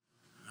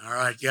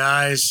right,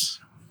 guys.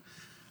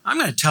 I'm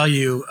going to tell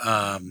you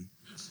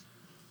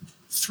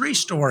three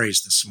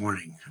stories this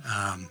morning.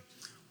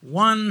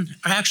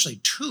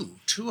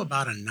 Two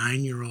about a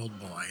 9-year-old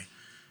boy,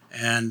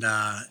 and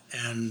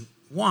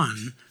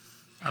one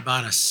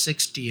about a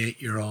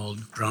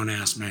 68-year-old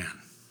grown-ass man.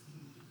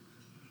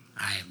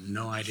 I have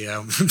no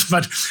idea,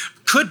 but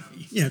could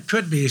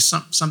be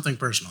something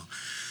personal.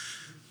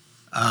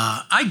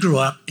 I grew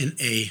up in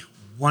a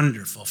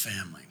wonderful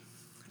family.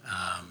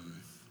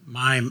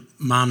 My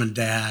mom and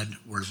dad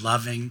were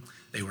loving,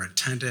 they were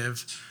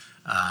attentive,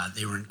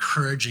 they were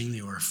encouraging,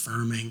 they were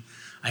affirming.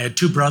 I had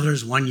two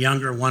brothers, one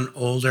younger, one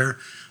older.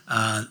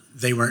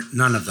 They were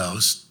none of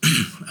those.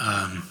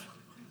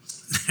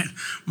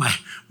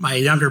 My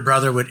younger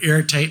brother would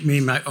irritate me.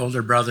 My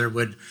older brother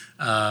would,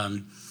 I'll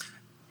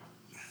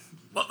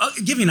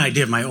give you an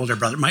idea of my older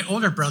brother. My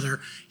older brother,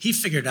 he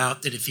figured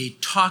out that if he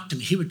talked to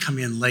me, he would come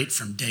in late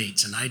from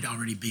dates and I'd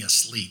already be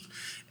asleep.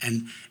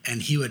 And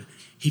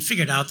he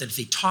figured out that if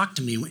he talked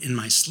to me in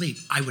my sleep,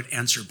 I would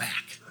answer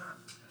back,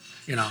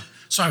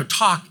 So I would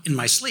talk in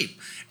my sleep.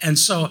 And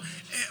so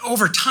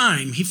over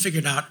time, he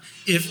figured out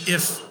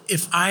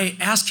if I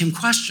ask him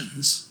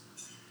questions,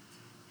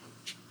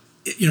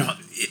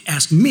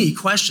 ask me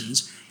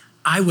questions,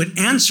 I would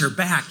answer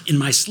back in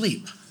my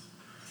sleep.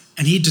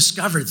 And he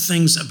discovered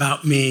things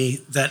about me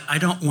that I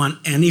don't want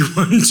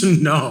anyone to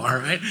know, all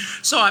right?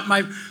 So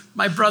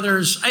my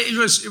brothers, it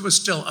was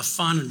still a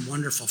fun and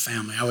wonderful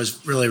family. I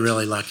was really,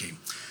 really lucky.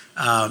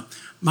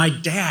 My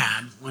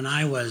dad, when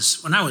I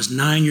was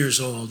 9 years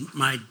old,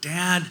 my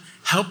dad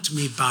helped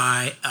me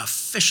buy a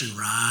fishing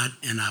rod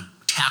and a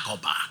tackle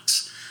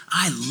box.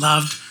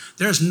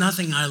 There's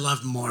nothing I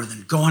loved more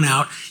than going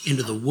out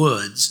into the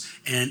woods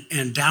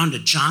and down to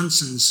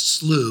Johnson's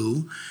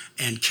Slough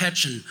and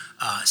catching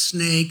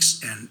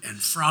snakes and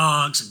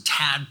frogs and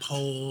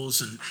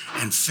tadpoles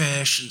and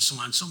fish and so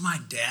on. So my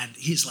dad,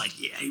 he's like,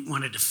 he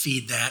wanted to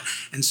feed that.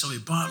 And so he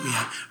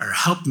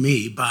helped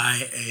me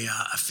buy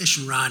a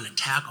fishing rod and a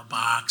tackle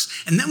box.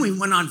 And then we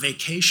went on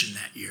vacation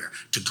that year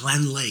to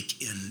Glen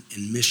Lake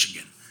in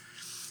Michigan.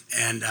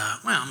 And,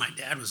 my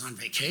dad was on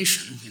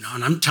vacation,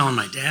 and I'm telling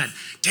my dad,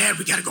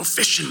 we got to go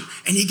fishing,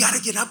 and you got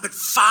to get up at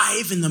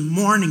 5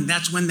 a.m.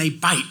 That's when they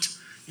bite,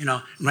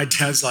 And my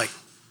dad's like,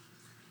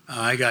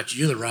 I got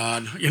you the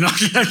rod,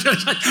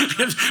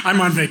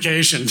 I'm on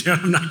vacation,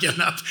 I'm not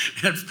getting up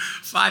at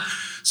 5.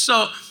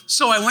 So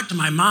I went to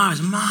my mom. I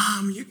said,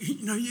 Mom,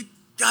 you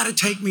got to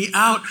take me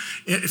out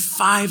at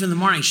 5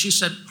 a.m. She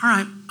said, all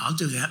right, I'll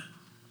do that.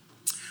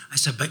 I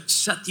said, but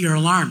set your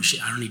alarm.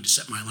 I don't need to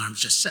set my alarm,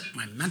 just set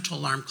my mental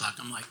alarm clock.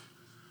 I'm like,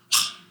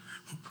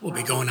 we'll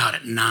be going out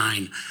at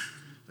 9.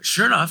 But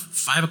sure enough,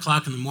 5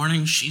 o'clock in the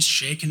morning, she's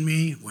shaking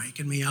me,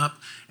 waking me up,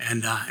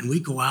 and we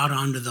go out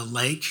onto the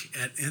lake.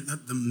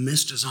 The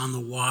mist is on the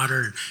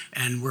water,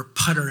 and we're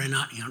puttering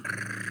out,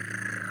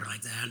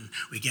 like that. And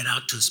we get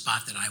out to a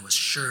spot that I was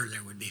sure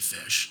there would be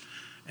fish.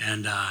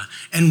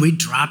 And we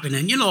drop it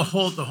in, the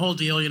whole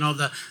deal,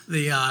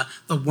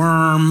 the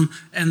worm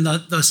and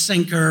the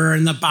sinker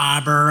and the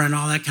bobber and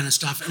all that kind of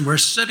stuff. And we're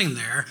sitting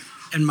there,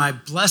 and my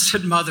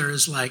blessed mother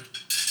is like,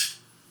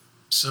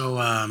 so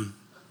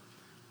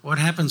what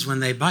happens when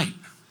they bite?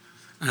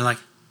 And I'm like,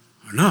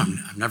 oh, no,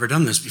 I've never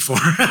done this before.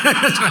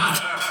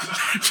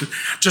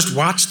 Just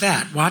watch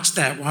that.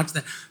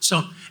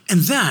 So,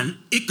 and then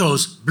it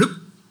goes bloop,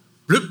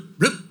 bloop,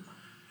 bloop.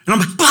 And I'm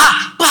like,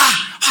 blah, blah.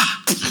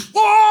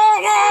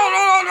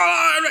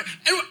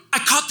 And I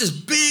caught this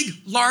big,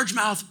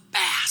 largemouth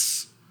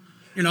bass,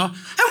 and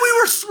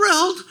we were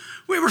thrilled.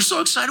 We were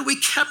so excited. We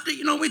kept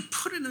it, we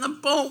put it in the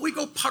boat. We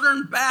go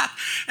puttering back.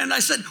 And I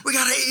said, we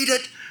got to eat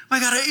it. I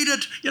got to eat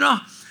it,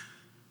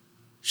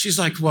 She's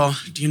like, well,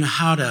 do you know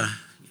how to,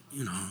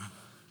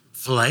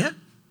 fillet it?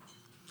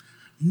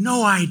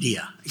 No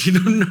idea,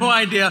 no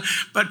idea.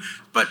 But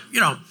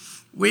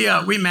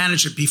we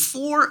managed it.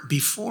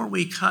 Before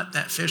we cut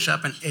that fish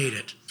up and ate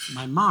it,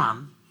 my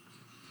mom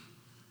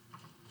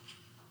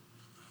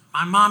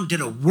did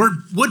a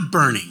wood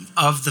burning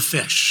of the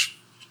fish.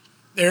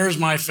 There's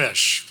my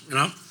fish,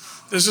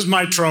 This is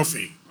my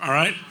trophy, all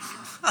right?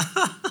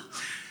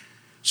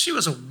 She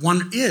was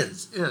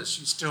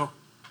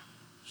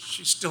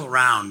she's still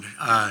around.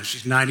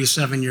 She's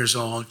 97 years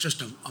old,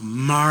 just a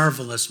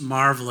marvelous,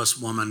 marvelous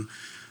woman,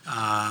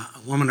 a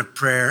woman of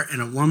prayer,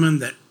 and a woman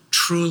that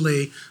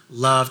truly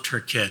loved her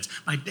kids.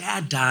 My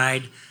dad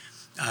died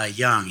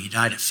young. He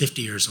died at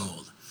 50 years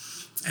old.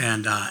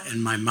 And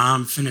my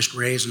mom finished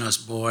raising us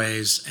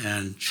boys,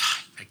 and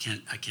I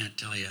can't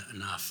tell you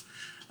enough.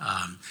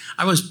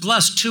 I was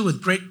blessed too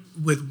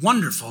with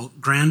wonderful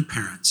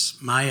grandparents.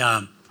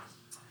 My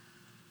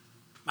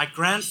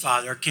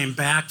grandfather came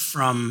back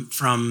from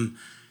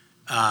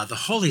the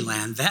Holy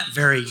Land that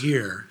very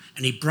year,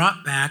 and he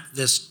brought back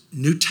this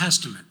New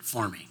Testament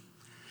for me.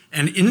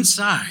 And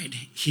inside,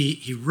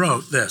 he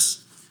wrote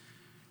this: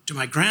 to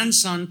my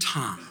grandson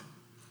Tom,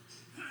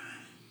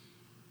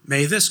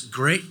 may this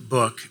great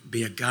book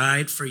be a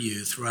guide for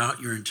you throughout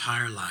your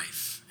entire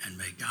life, and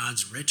may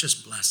God's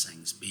richest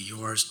blessings be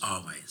yours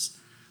always.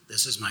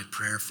 This is my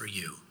prayer for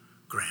you.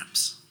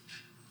 Gramps.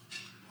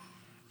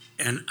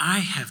 And I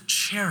have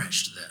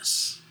cherished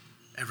this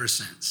ever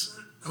since.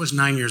 I was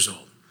 9 years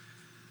old.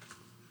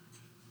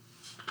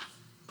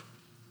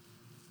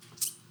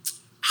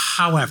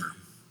 However,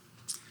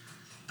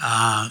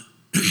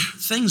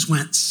 things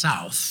went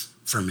south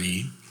for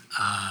me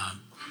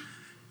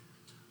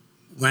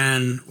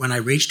when I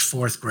reached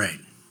fourth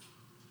grade.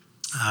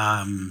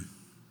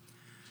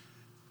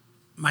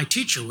 My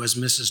teacher was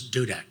Mrs.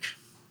 Dudek.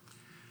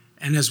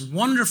 And as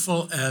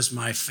wonderful as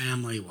my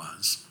family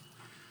was,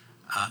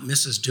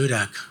 Mrs.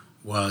 Dudek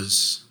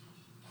was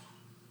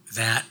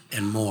that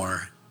and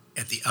more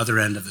at the other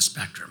end of the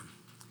spectrum.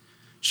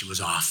 She was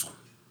awful.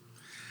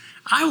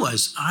 I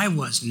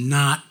was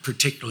not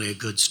particularly a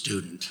good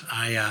student.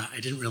 I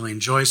didn't really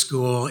enjoy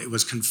school. It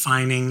was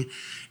confining,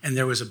 and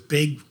there was a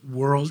big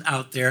world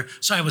out there.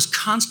 So I was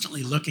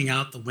constantly looking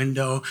out the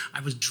window.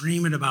 I was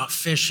dreaming about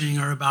fishing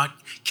or about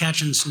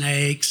catching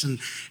snakes, and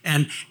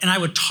I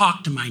would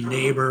talk to my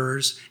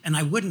neighbors, and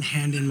I wouldn't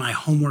hand in my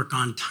homework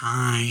on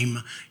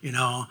time,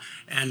 and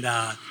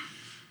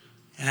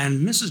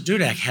Mrs.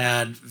 Dudek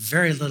had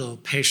very little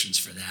patience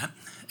for that.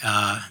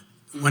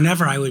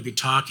 Whenever I would be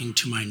talking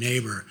to my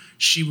neighbor,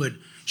 she would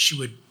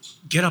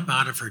get up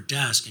out of her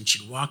desk and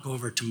she'd walk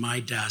over to my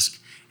desk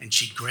and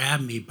she'd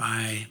grab me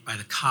by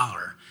the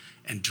collar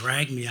and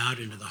drag me out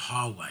into the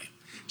hallway.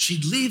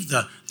 She'd leave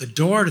the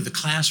door to the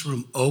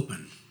classroom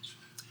open,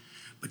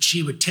 but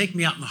she would take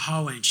me out in the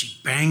hallway and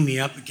she'd bang me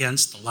up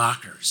against the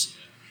lockers.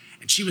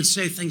 And she would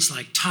say things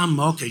like, "Tom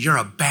Moucka, you're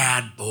a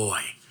bad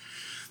boy.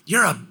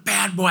 You're a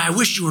bad boy. I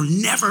wish you were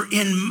never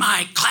in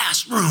my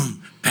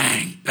classroom."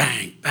 Bang,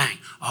 bang, bang.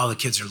 All the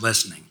kids are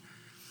listening.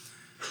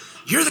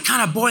 "You're the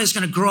kind of boy that's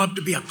going to grow up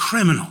to be a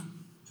criminal.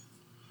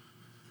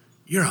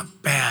 You're a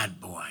bad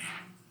boy."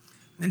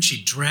 Then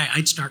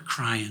I'd start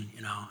crying,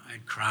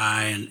 I'd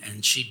cry,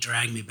 and she'd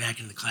drag me back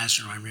into the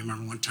classroom. I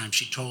remember one time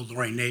she told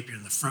Lori Napier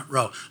in the front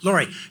row,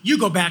 "Lori, you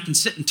go back and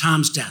sit in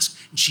Tom's desk."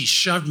 And she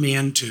shoved me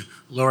into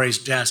Lori's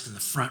desk in the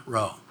front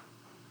row.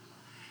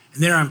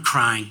 And there I'm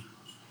crying,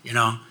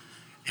 and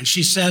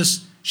she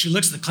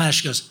looks at the class,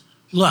 she goes,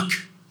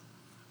 "Look,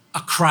 a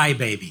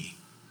crybaby."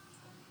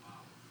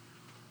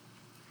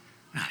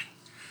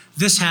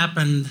 This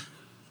happened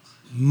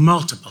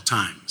multiple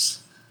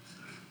times.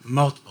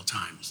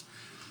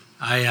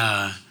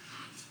 I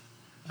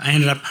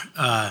ended up,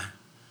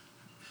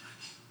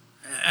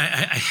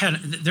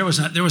 there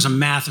was a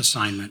math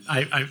assignment.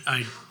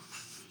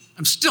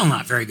 I'm still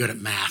not very good at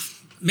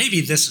math.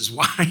 Maybe this is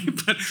why,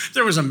 but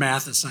there was a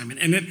math assignment.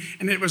 And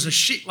it was a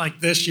sheet like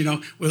this,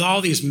 with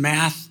all these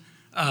math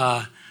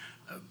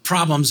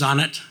problems on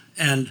it.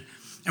 And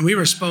we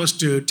were supposed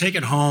to take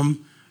it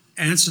home,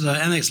 I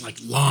think it's like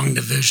long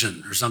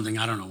division or something,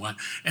 I don't know what,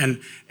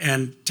 and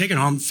take it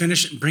home,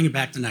 finish it, and bring it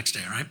back the next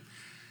day, right?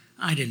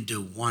 I didn't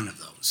do one of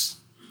those.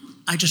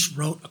 I just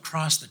wrote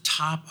across the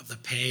top of the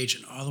page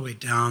and all the way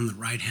down the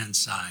right-hand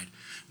side,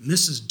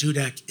 "Mrs.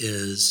 Dudek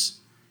is,"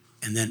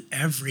 and then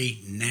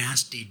every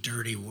nasty,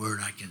 dirty word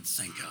I can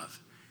think of,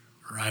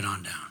 right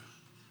on down.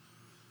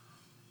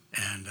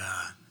 And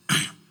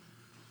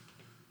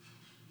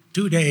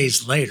 2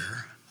 days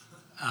later,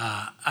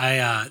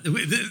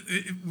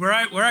 where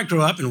I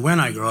grew up and when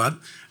I grew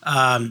up,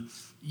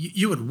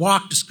 you would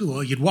walk to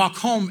school, you'd walk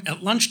home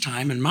at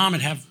lunchtime, and Mom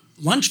would have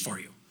lunch for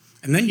you.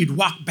 And then you'd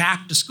walk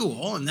back to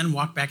school and then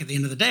walk back at the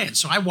end of the day. And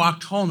so I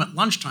walked home at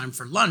lunchtime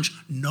for lunch,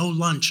 no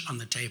lunch on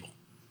the table.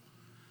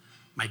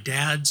 My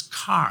dad's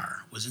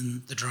car was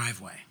in the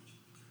driveway.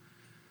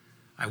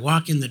 I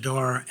walk in the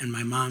door and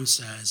my mom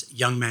says,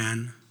 "Young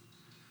man,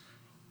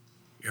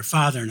 your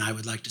father and I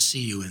would like to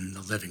see you in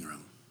the living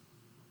room."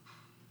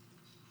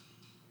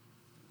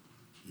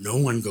 No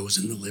one goes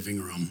in the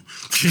living room.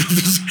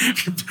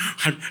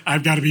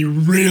 I've got to be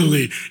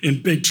really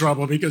in big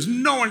trouble because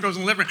no one goes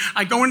in the living room.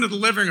 I go into the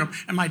living room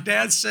and my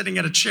dad's sitting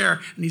at a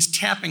chair and he's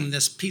tapping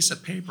this piece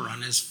of paper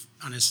on his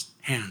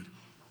hand.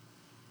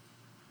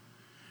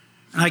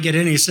 And I get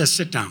in and he says,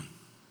 "Sit down."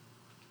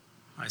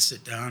 I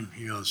sit down.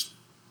 He goes,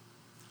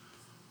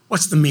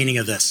 "What's the meaning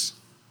of this?"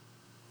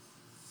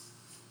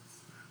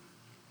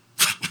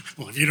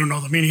 Well, if you don't know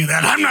the meaning of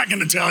that, I'm not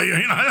going to tell you.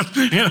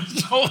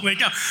 Holy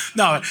cow.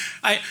 No,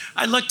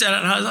 I looked at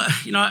it,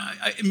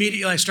 and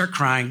immediately I start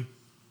crying,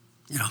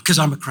 because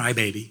I'm a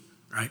crybaby,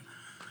 right?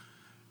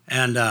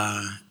 And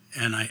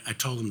I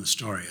told him the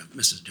story of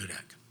Mrs.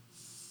 Dudek.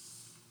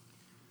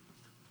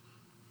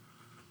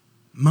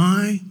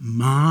 "My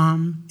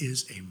mom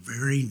is a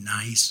very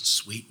nice,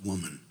 sweet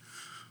woman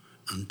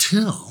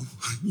until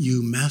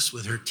you mess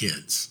with her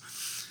kids."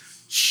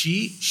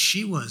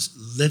 She was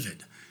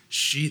livid.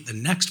 The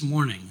next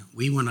morning,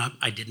 we went up.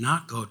 I did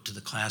not go to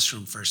the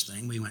classroom first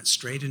thing. We went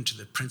straight into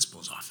the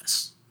principal's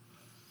office.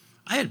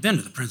 I had been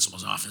to the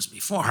principal's office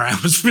before. I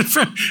was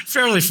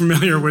fairly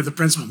familiar with the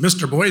principal,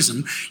 Mr.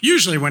 Boysen.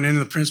 Usually when in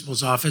the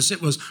principal's office, it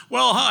was,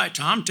 "Well, hi,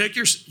 Tom, take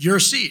your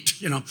seat,"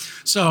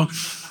 So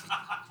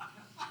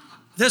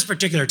this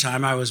particular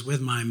time, I was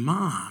with my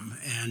mom,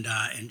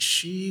 and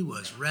she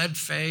was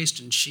red-faced,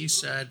 and she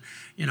said,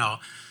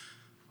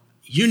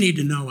 "You need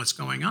to know what's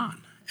going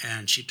on."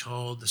 and she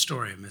told the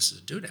story of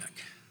Mrs. Dudek.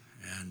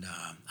 And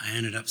I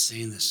ended up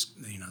seeing this,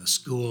 the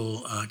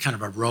school, kind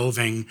of a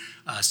roving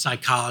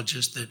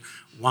psychologist that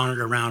wandered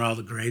around all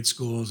the grade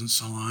schools and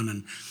so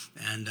on,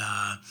 and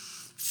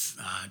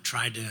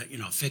tried to,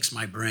 fix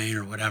my brain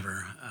or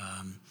whatever.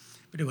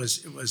 But it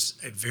was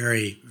a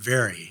very,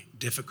 very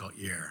difficult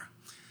year.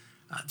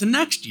 The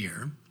next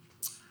year,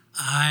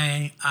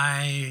 I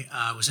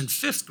was in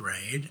 5th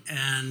grade,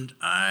 and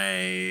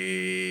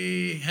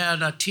I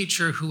had a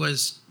teacher who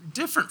was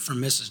different from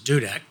Mrs.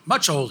 Dudek,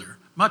 much older.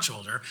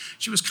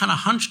 She was kind of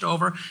hunched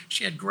over.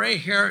 She had gray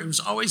hair. It was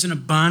always in a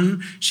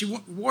bun. She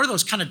wore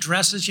those kind of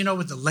dresses,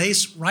 with the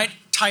lace right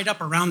tied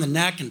up around the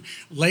neck and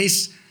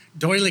lace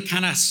doily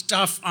kind of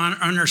stuff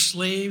on her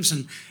sleeves.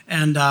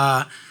 And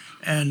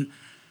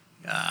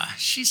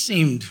she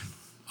seemed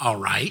all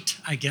right,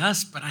 I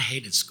guess, but I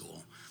hated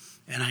school.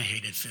 And I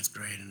hated 5th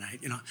grade. And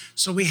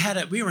so we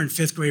were in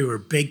 5th grade. We were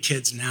big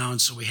kids now. And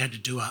so we had to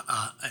do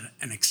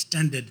an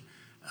extended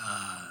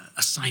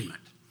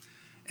assignment.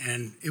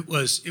 And it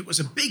was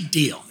a big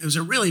deal. It was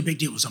a really big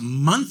deal. It was a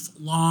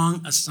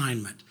month-long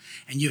assignment.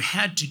 And you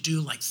had to do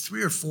like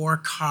 3 or 4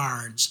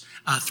 cards,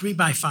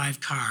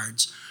 3x5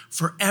 cards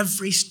for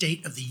every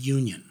state of the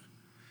union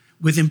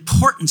with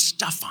important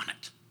stuff on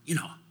it.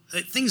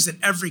 Things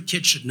that every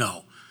kid should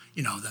know.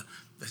 The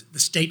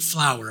state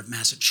flower of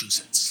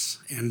Massachusetts.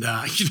 And,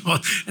 the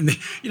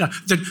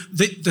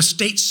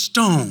state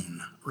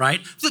stone,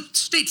 right? The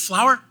state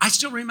flower, I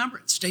still remember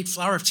it. State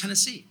flower of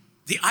Tennessee,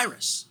 the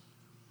iris.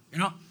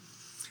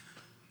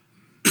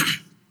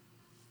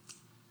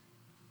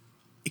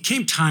 It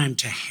came time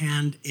to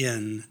hand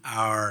in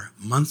our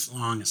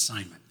month-long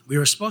assignment. We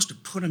were supposed to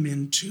put them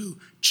into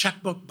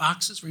checkbook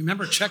boxes.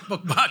 Remember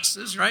checkbook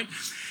boxes, right?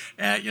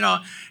 And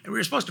we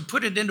were supposed to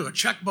put it into a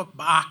checkbook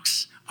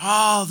box,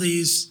 all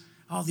these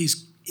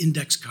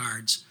index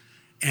cards,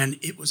 and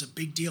it was a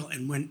big deal.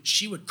 And when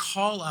she would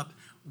call up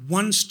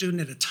one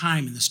student at a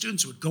time, and the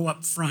students would go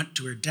up front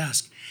to her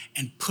desk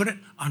and put it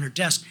on her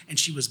desk, and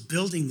she was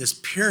building this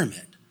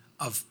pyramid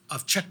of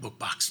checkbook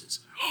boxes.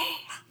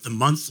 The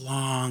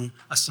month-long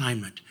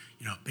assignment,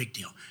 big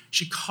deal.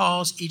 She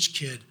calls each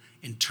kid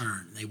in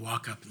turn. They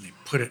walk up and they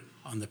put it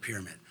on the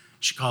pyramid.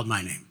 She called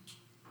my name.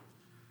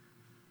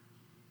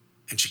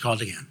 And she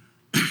called again.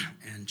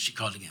 And she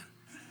called again.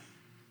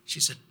 She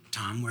said,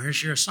 "Tom,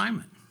 where's your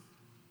assignment?"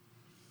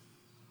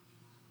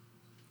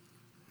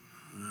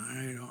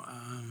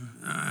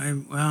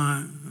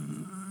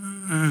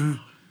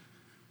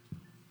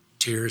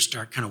 Tears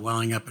start kind of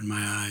welling up in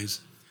my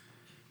eyes.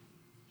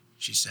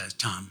 She says,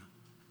 "Tom,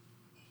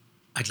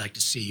 I'd like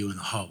to see you in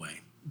the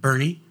hallway.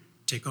 Bernie,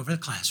 take over the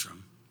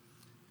classroom."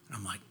 And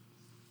I'm like,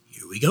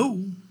 here we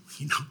go,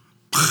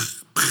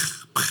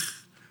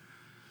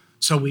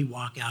 So we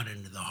walk out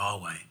into the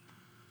hallway.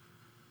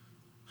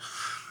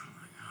 I'm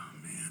like, oh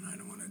man, I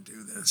don't want to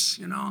do this,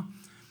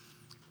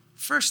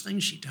 First thing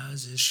she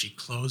does is she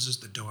closes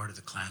the door to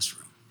the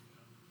classroom.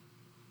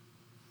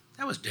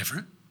 That was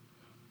different.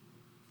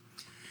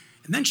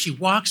 And then she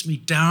walks me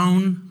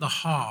down the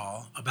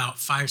hall about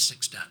 5 or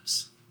 6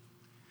 steps.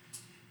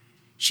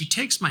 She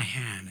takes my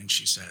hand and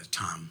she says,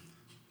 "Tom,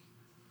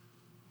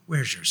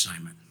 where's your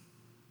assignment?"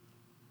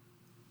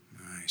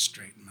 And I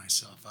straightened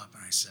myself up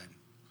and I said,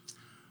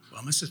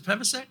 "Well, Mrs.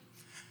 Pevasek,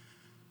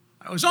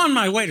 I was on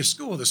my way to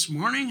school this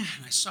morning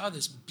and I saw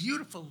this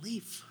beautiful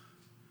leaf.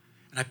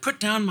 And I put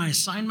down my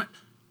assignment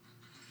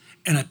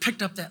and I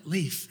picked up that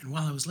leaf. And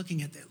while I was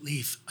looking at that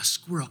leaf, a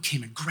squirrel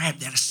came and grabbed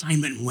that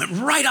assignment and went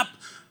right up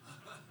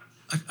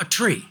a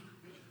tree."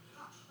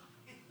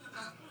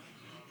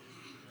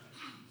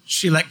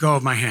 She let go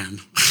of my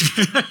hand.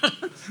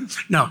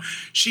 No,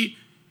 she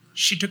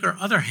took her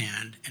other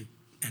hand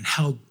and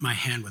held my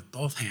hand with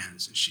both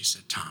hands. And she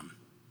said, "Tom,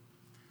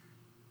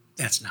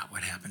 that's not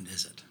what happened,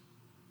 is it?"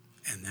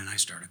 And then I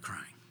started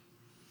crying.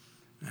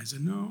 And I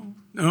said, no.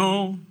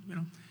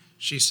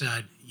 She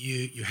said,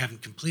 you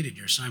haven't completed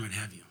your assignment,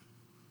 have you?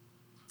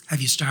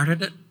 Have you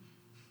started it?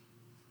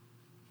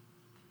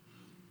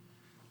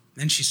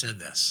 Then she said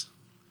this,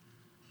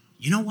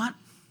 "You know what?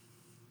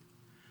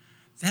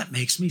 That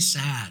makes me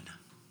sad.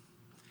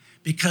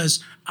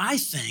 Because I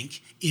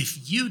think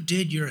if you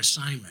did your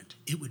assignment,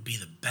 it would be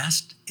the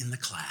best in the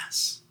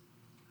class.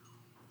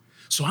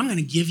 So I'm going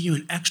to give you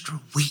an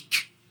extra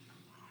week.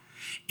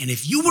 And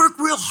if you work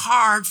real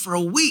hard for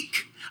a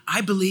week, I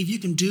believe you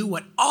can do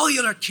what all the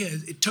other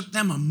kids, it took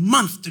them a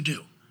month to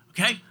do,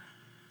 okay?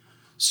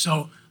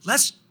 So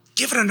let's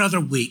give it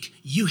another week.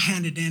 You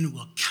hand it in, and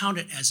we'll count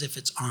it as if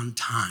it's on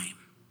time."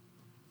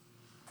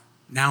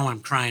 Now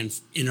I'm crying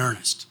in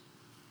earnest.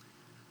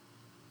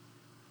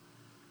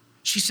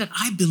 She said,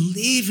 "I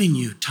believe in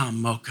you,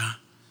 Tom Moucka.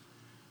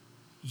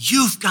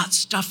 You've got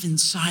stuff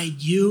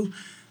inside you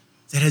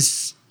that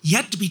has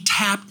yet to be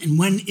tapped, and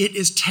when it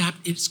is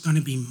tapped, it's going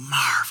to be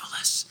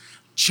marvelous,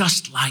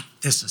 just like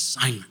this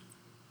assignment."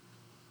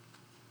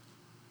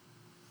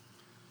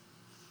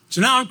 So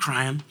now I'm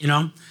crying,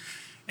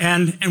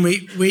 and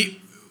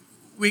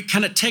we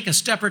kind of take a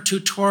step or two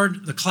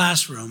toward the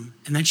classroom,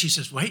 and then she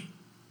says, wait.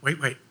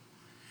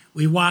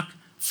 We walk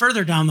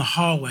further down the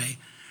hallway,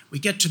 we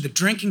get to the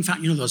drinking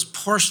fountain, those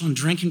porcelain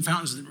drinking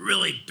fountains, the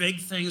really big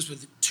things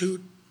with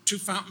two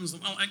fountains,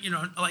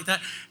 like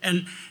that.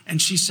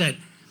 And she said,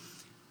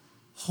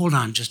 hold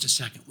on just a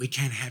second. We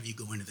can't have you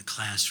go into the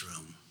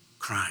classroom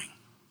crying.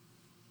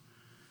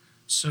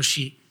 So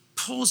she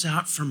pulls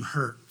out from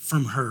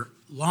her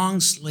long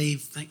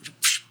sleeve thing,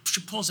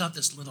 she pulls out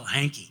this little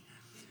hanky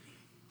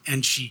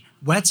and she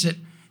wets it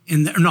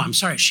in there. No, I'm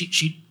sorry.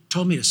 She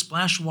told me to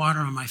splash water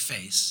on my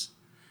face,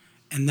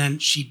 and then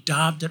she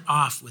daubed it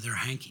off with her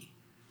hanky.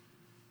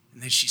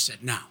 And then she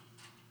said, now,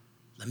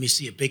 let me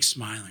see a big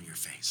smile on your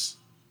face.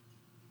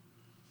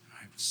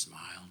 I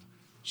smiled.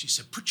 She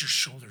said, put your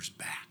shoulders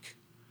back.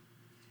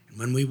 And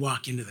when we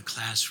walk into the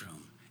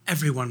classroom,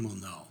 everyone will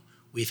know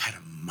we've had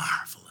a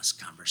marvelous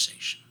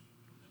conversation.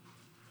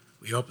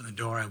 We open the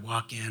door, I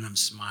walk in, I'm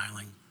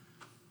smiling.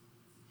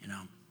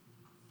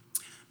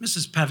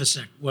 Mrs.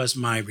 Pevasek was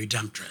my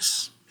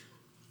redemptress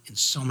in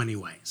so many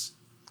ways.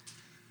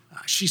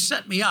 She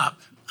set me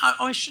up.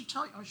 I should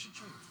tell you. I should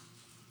show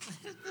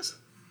you.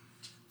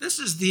 This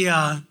is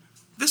the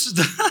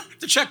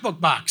the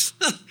checkbook box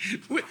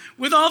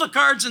with all the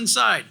cards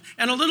inside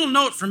and a little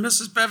note from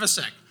Mrs.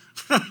 Pevasek.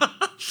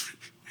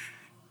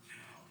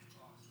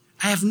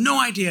 I have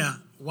no idea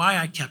why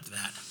I kept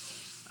that,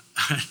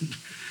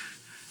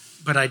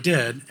 but I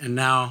did, and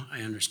now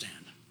I understand.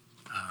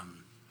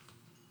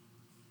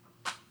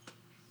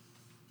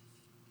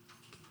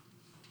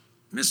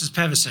 Mrs.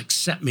 Pevasek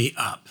set me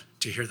up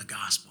to hear the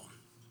gospel.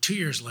 2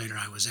 years later,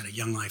 I was at a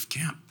Young Life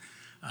camp.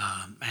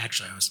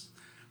 Actually, I was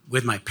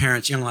with my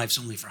parents. Young Life's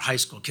only for high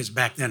school kids.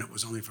 Back then, it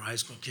was only for high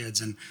school kids.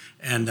 And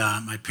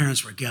my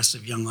parents were guests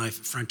of Young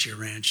Life at Frontier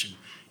Ranch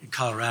in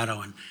Colorado.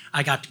 And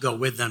I got to go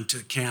with them to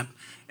the camp.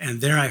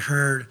 And there I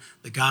heard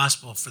the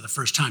gospel for the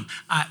first time.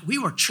 We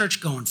were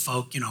church-going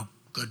folk,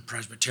 good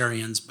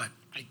Presbyterians, but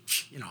I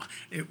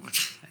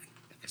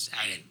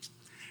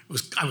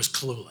was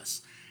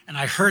clueless. And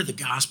I heard the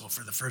gospel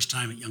for the first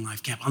time at Young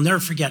Life Camp. I'll never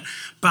forget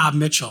Bob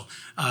Mitchell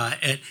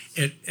at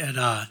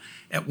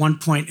one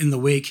point in the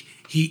week.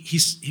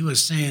 He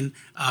was saying,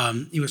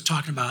 he was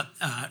talking about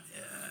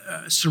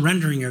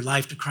surrendering your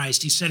life to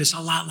Christ. He said it's a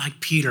lot like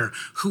Peter,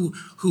 who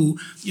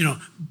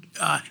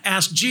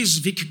asked Jesus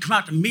if he could come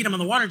out to meet him on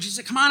the water. Jesus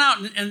said, come on out,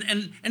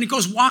 and he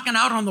goes walking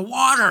out on the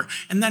water.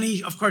 And then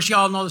he, of course, you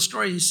all know the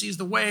story. He sees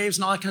the waves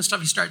and all that kind of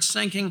stuff. He starts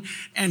sinking,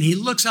 and he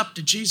looks up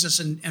to Jesus.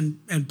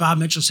 And Bob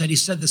Mitchell said, he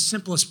said the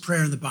simplest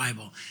prayer in the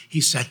Bible.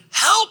 He said,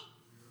 help,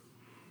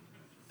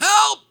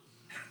 help.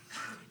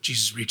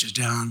 Jesus reaches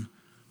down,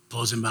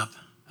 pulls him up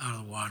out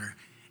of the water,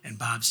 and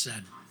Bob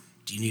said,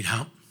 do you need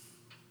help?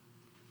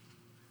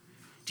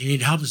 Do you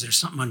need help? Is there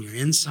something on your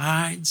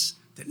insides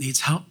that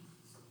needs help?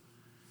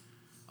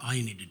 All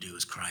you need to do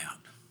is cry out.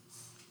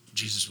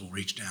 Jesus will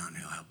reach down and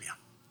he'll help you.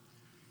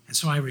 And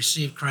so I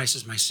received Christ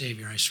as my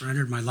Savior. I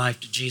surrendered my life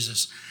to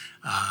Jesus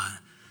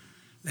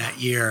that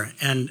year.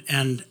 And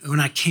when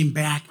I came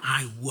back,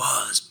 I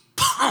was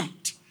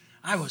pumped.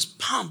 I was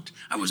pumped.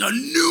 I was a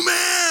new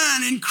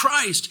man in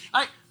Christ.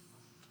 I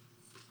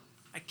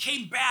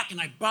came back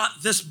and I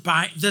bought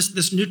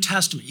this New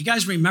Testament. You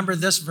guys remember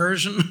this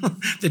version?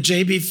 The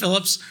J.B.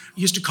 Phillips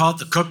used to call it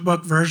the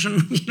cookbook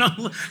version.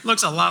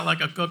 Looks a lot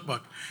like a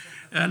cookbook.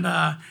 And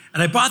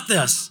I bought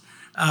this,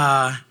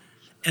 and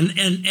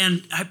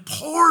I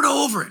poured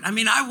over it. I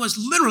mean, I was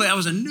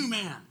a new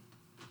man.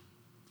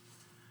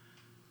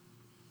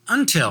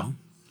 Until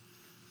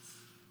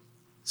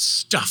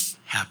stuff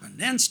happened.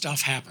 And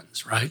stuff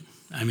happens, right?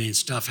 I mean,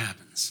 stuff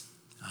happens.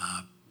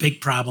 Big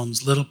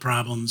problems, little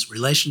problems,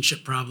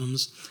 relationship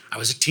problems. I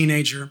was a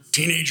teenager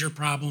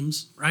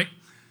problems, right?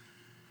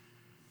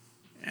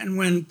 And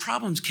when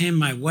problems came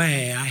my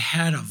way, I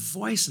had a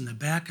voice in the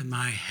back of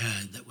my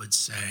head that would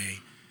say,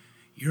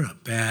 you're a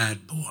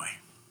bad boy.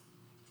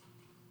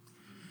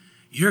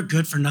 You're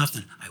good for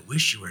nothing. I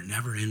wish you were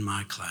never in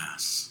my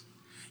class.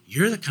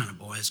 You're the kind of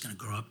boy that's going to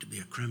grow up to be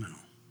a criminal.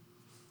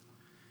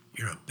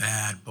 You're a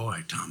bad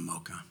boy, Tom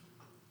Moucka.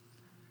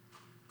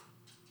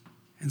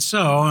 And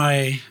so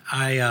I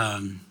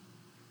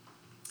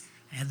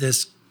had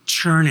this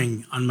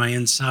churning on my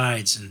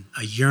insides and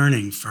a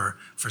yearning for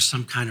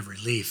some kind of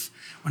relief.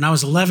 When I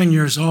was 11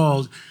 years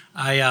old,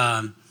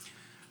 I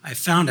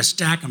found a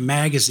stack of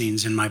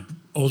magazines in my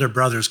older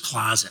brother's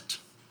closet.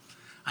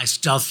 I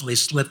stealthily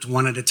slipped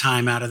one at a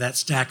time out of that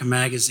stack of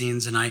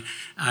magazines, and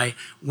I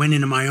went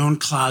into my own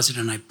closet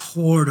and I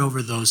pored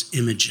over those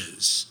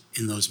images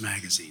in those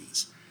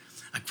magazines.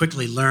 I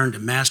quickly learned to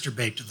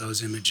masturbate to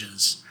those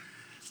images.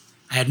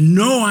 I had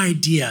no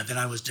idea that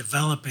I was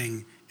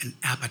developing an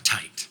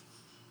appetite.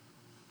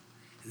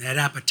 And that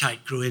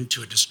appetite grew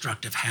into a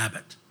destructive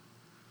habit.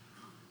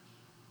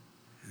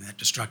 And that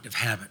destructive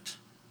habit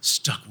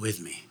stuck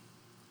with me.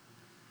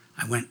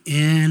 I went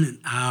in and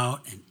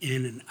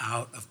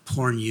out of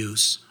porn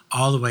use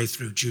all the way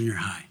through junior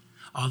high,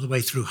 all the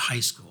way through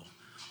high school,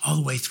 all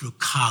the way through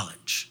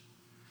college.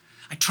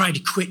 I tried to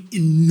quit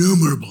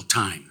innumerable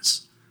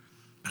times,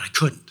 but I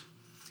couldn't.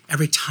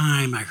 Every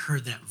time I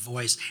heard that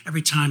voice,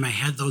 every time I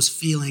had those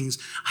feelings,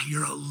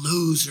 you're a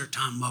loser,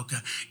 Tom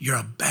Moucka. You're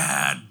a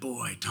bad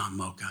boy, Tom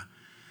Moucka.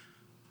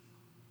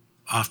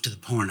 Off to the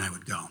porn I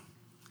would go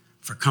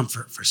for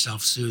comfort, for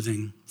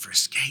self-soothing, for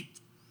escape,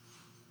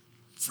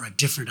 for a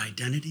different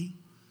identity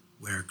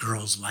where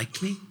girls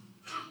liked me.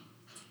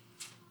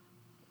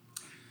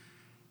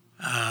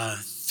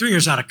 3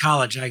 years out of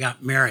college, I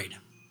got married.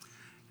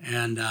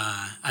 And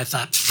I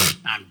thought,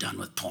 I'm done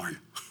with porn.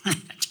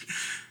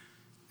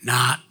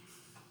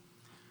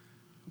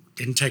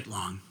 Didn't take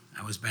long.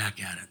 I was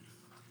back at it.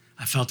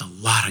 I felt a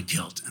lot of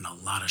guilt and a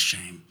lot of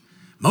shame.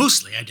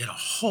 Mostly, I did a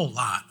whole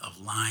lot of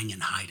lying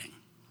and hiding.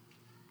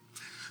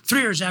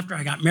 3 years after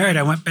I got married,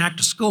 I went back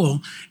to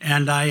school,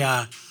 and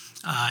I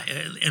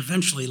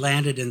eventually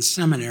landed in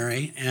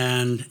seminary.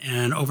 And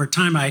over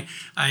time, I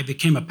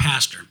became a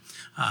pastor.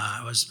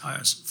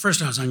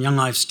 First I was on Young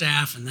Life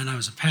staff, and then I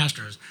was a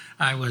pastor.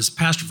 I was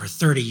pastor for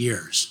 30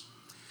 years.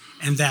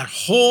 And that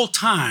whole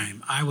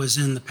time I was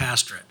in the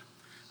pastorate,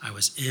 I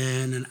was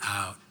in and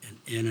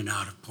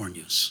out of porn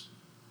use.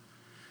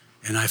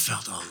 And I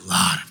felt a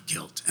lot of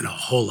guilt and a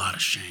whole lot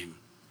of shame.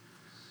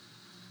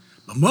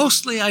 But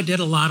mostly I did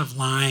a lot of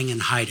lying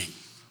and hiding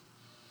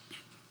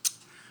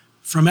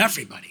from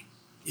everybody.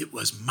 It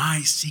was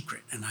my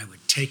secret, and I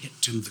would take it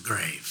to the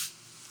grave.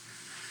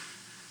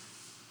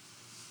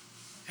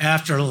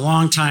 After a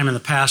long time in the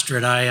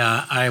pastorate,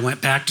 I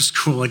went back to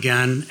school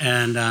again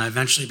and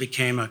eventually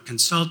became a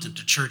consultant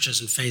to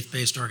churches and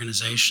faith-based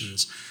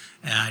organizations.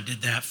 And I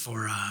did that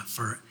for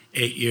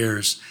 8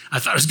 years. I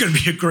thought it was going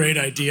to be a great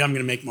idea. I'm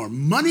going to make more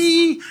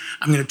money.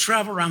 I'm going to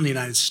travel around the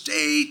United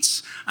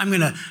States. I'm going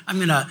to,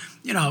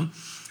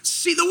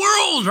 see the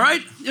world,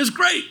 right? It was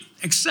great,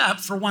 except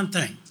for one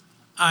thing.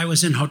 I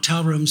was in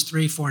hotel rooms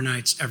 3-4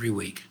 nights every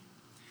week.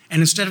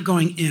 And instead of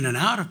going in and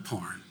out of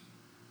porn,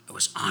 I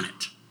was on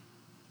it.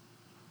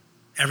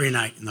 Every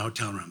night in the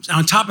hotel rooms. And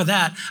on top of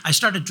that, I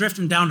started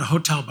drifting down to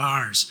hotel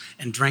bars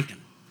and drinking.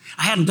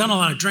 I hadn't done a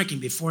lot of drinking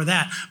before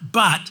that,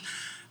 but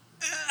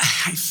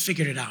I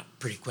figured it out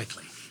pretty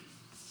quickly.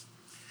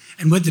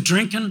 And with the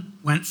drinking,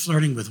 went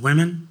flirting with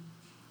women.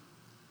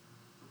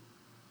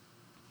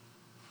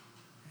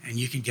 And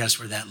you can guess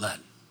where that led.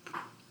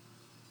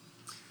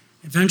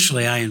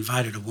 Eventually, I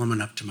invited a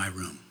woman up to my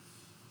room.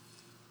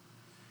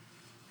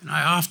 And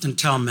I often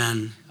tell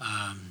men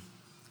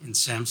in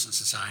Samson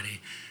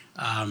Society,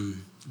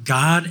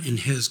 God, in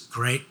his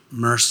great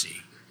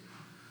mercy,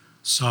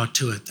 saw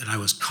to it that I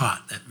was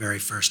caught that very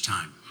first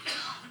time.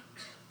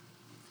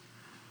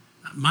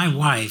 My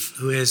wife,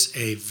 who is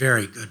a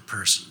very good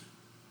person,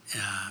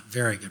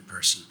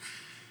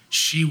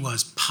 she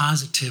was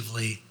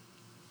positively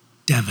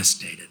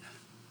devastated.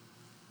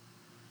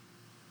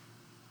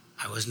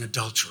 I was an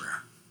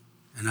adulterer,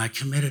 and I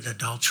committed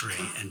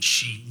adultery, and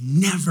she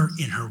never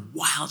in her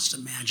wildest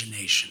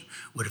imagination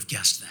would have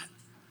guessed that.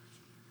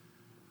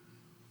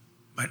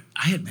 But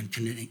I had been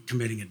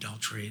committing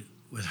adultery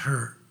with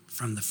her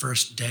from the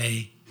first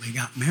day we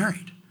got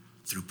married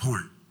through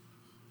porn.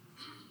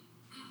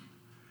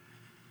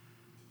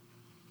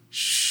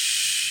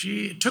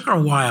 It took her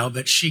a while,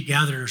 but she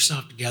gathered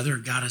herself together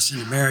and got us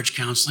into marriage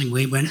counseling.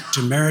 We went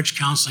to marriage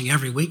counseling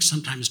every week,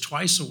 sometimes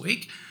twice a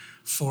week,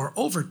 for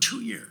over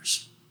 2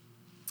 years.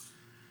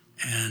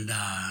 And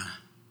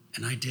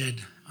I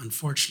did,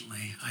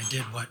 unfortunately,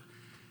 what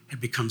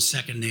had become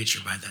second nature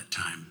by that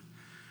time.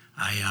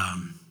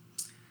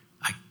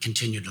 I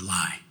continued to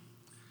lie.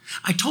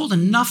 I told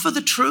enough of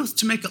the truth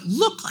to make it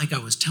look like I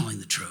was telling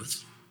the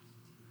truth,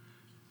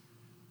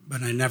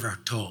 but I never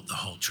told the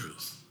whole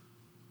truth.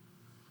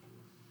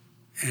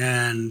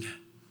 And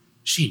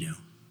she knew.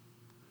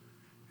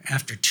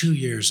 After 2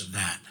 years of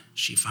that,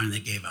 she finally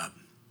gave up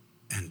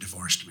and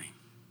divorced me.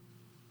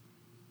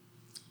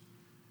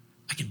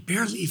 I can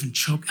barely even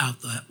choke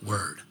out that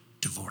word,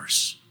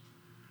 divorce.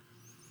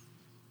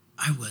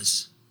 I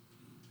was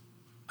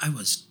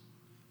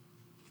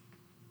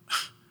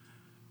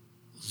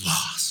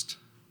lost.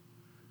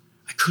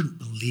 I couldn't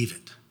believe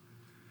it.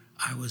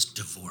 I was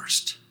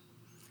divorced.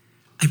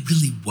 I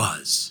really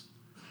was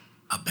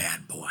a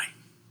bad boy.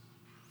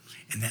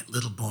 And that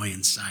little boy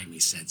inside me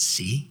said,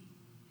 see,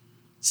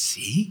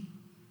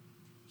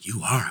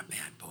 you are a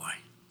bad boy.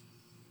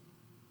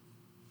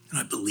 And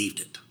I believed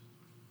it.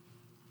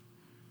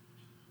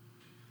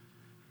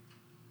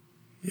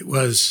 It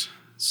was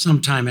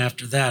sometime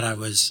after that, I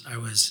was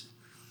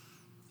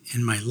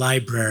in my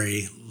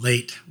library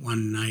late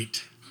one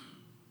night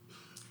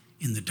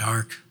in the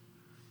dark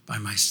by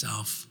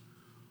myself,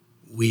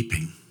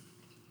 weeping.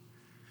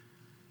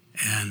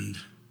 And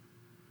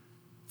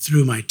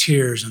through my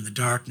tears and the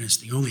darkness,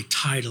 the only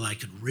title I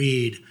could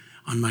read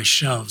on my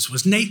shelves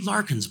was Nate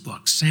Larkin's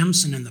book,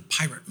 Samson and the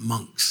Pirate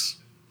Monks.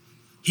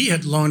 He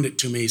had loaned it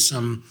to me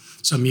some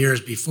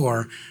years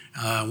before,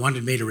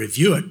 wanted me to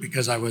review it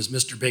because I was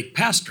Mr. Big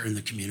Pastor in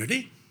the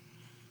community.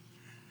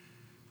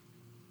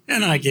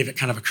 And I gave it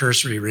kind of a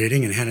cursory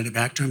reading and handed it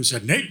back to him and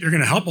said, Nate, you're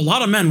going to help a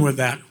lot of men with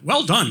that.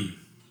 Well done.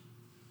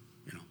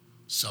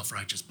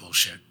 Self-righteous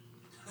bullshit.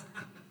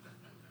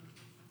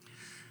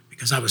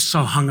 because I was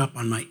so hung up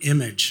on my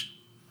image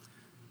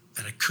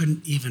that I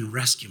couldn't even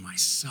rescue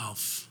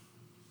myself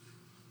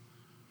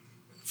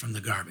from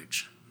the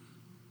garbage.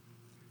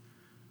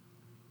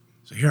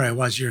 So here I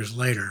was years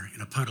later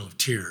in a puddle of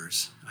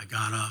tears. I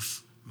got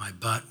off my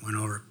butt, went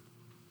over,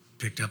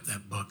 picked up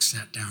that book,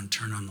 sat down,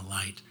 turned on the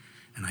light,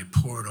 and I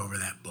poured over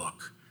that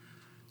book,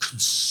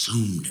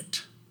 consumed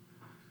it.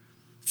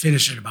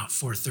 Finished at about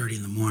 4:30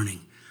 in the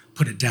morning,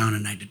 put it down,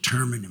 and I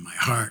determined in my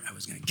heart I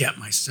was going to get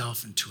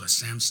myself into a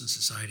Samson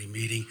Society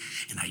meeting,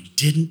 and I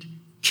didn't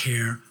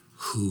care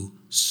who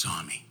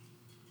saw me.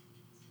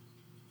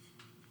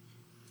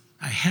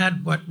 I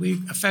had what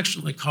we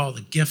affectionately call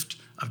the gift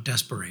of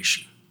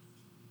desperation.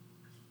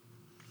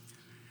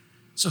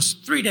 So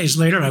 3 days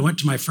later, I went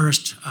to my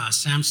first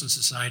Samson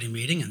Society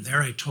meeting, and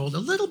there I told a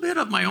little bit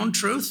of my own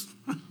truth,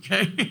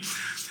 okay?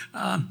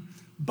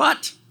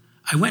 But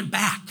I went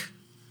back,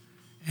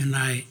 and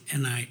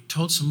I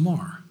told some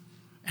more.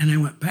 And I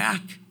went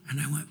back, and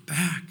I went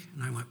back,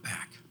 and I went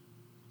back.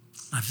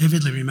 I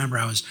vividly remember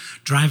I was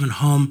driving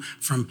home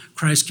from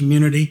Christ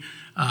Community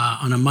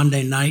on a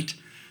Monday night,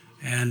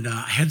 and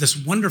I had this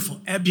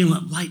wonderful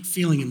ebullient light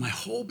feeling in my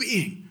whole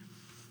being.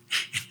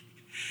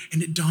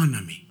 And it dawned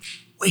on me,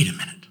 wait a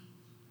minute.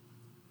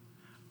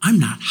 I'm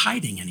not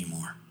hiding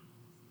anymore.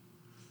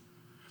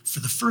 For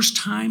the first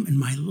time in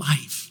my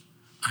life,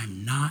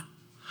 I'm not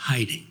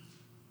hiding.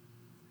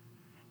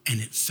 And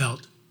it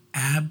felt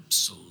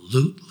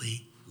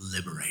absolutely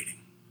liberating.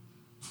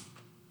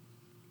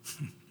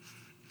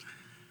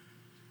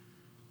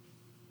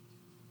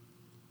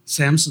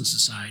 Samson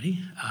Society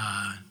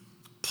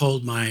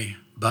pulled my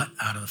butt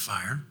out of the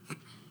fire.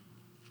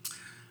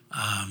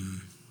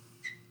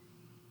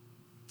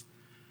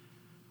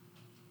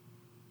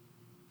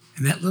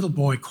 And that little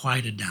boy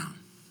quieted down.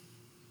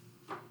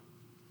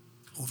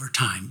 Over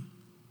time,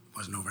 it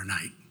wasn't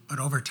overnight, but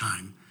over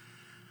time,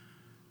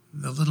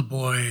 the little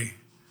boy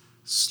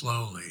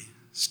slowly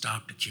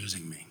stopped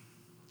accusing me.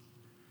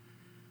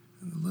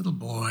 And the little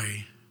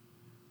boy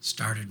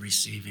started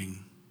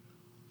receiving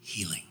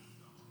healing.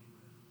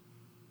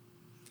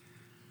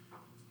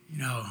 You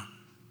know,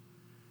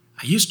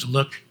 I used to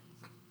look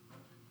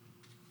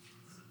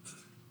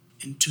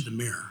into the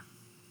mirror,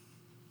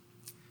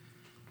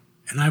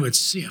 and I would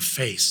see a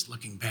face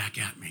looking back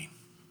at me.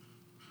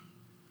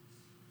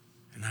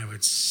 And I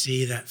would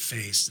see that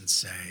face and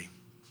say,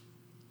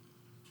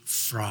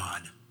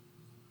 fraud.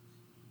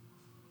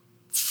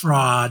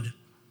 Fraud.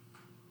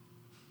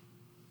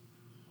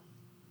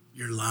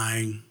 You're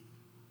lying.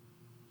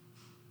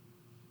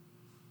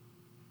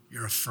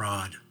 You're a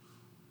fraud.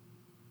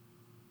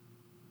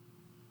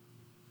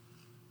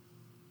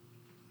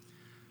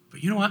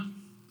 But you know what?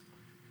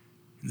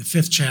 In the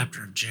 5th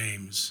chapter of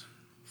James,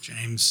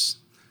 James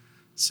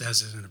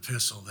says in an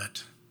epistle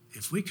that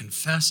if we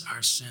confess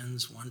our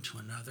sins one to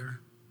another,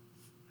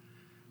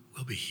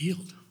 we'll be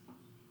healed.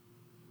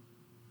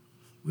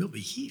 We'll be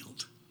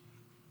healed.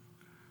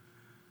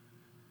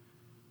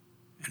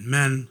 And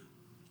men,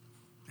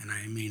 and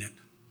I mean it,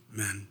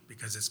 men,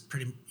 because it's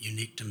pretty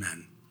unique to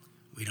men,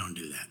 we don't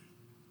do that.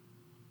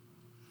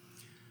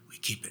 We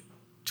keep it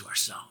to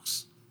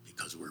ourselves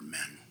because we're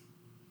men.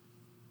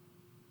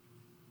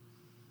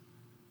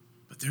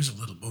 But there's a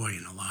little boy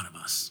in a lot of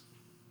us.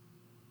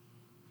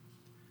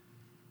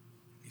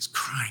 He's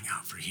crying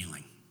out for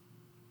healing.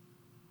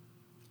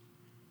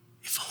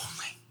 If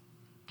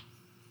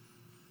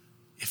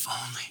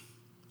only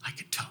I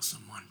could tell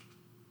someone.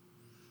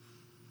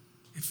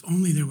 If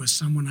only there was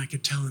someone I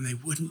could tell and they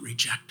wouldn't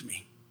reject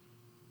me.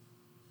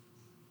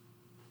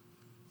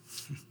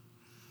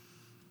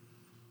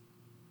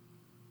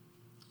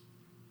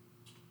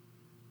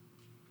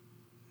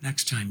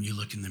 Next time you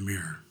look in the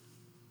mirror,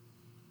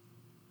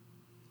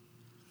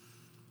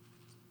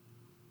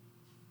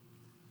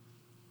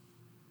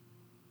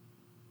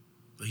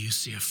 will you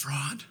see a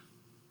fraud?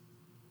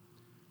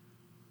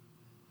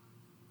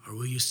 Or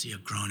will you see a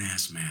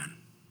grown-ass man?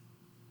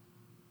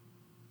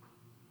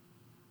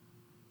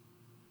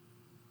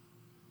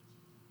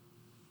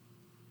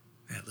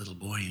 That little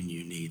boy in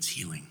you needs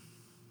healing.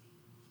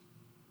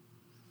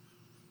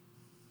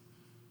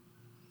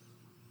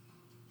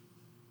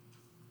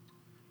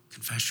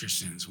 Confess your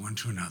sins one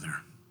to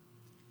another,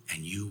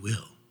 and you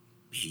will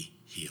be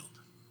healed.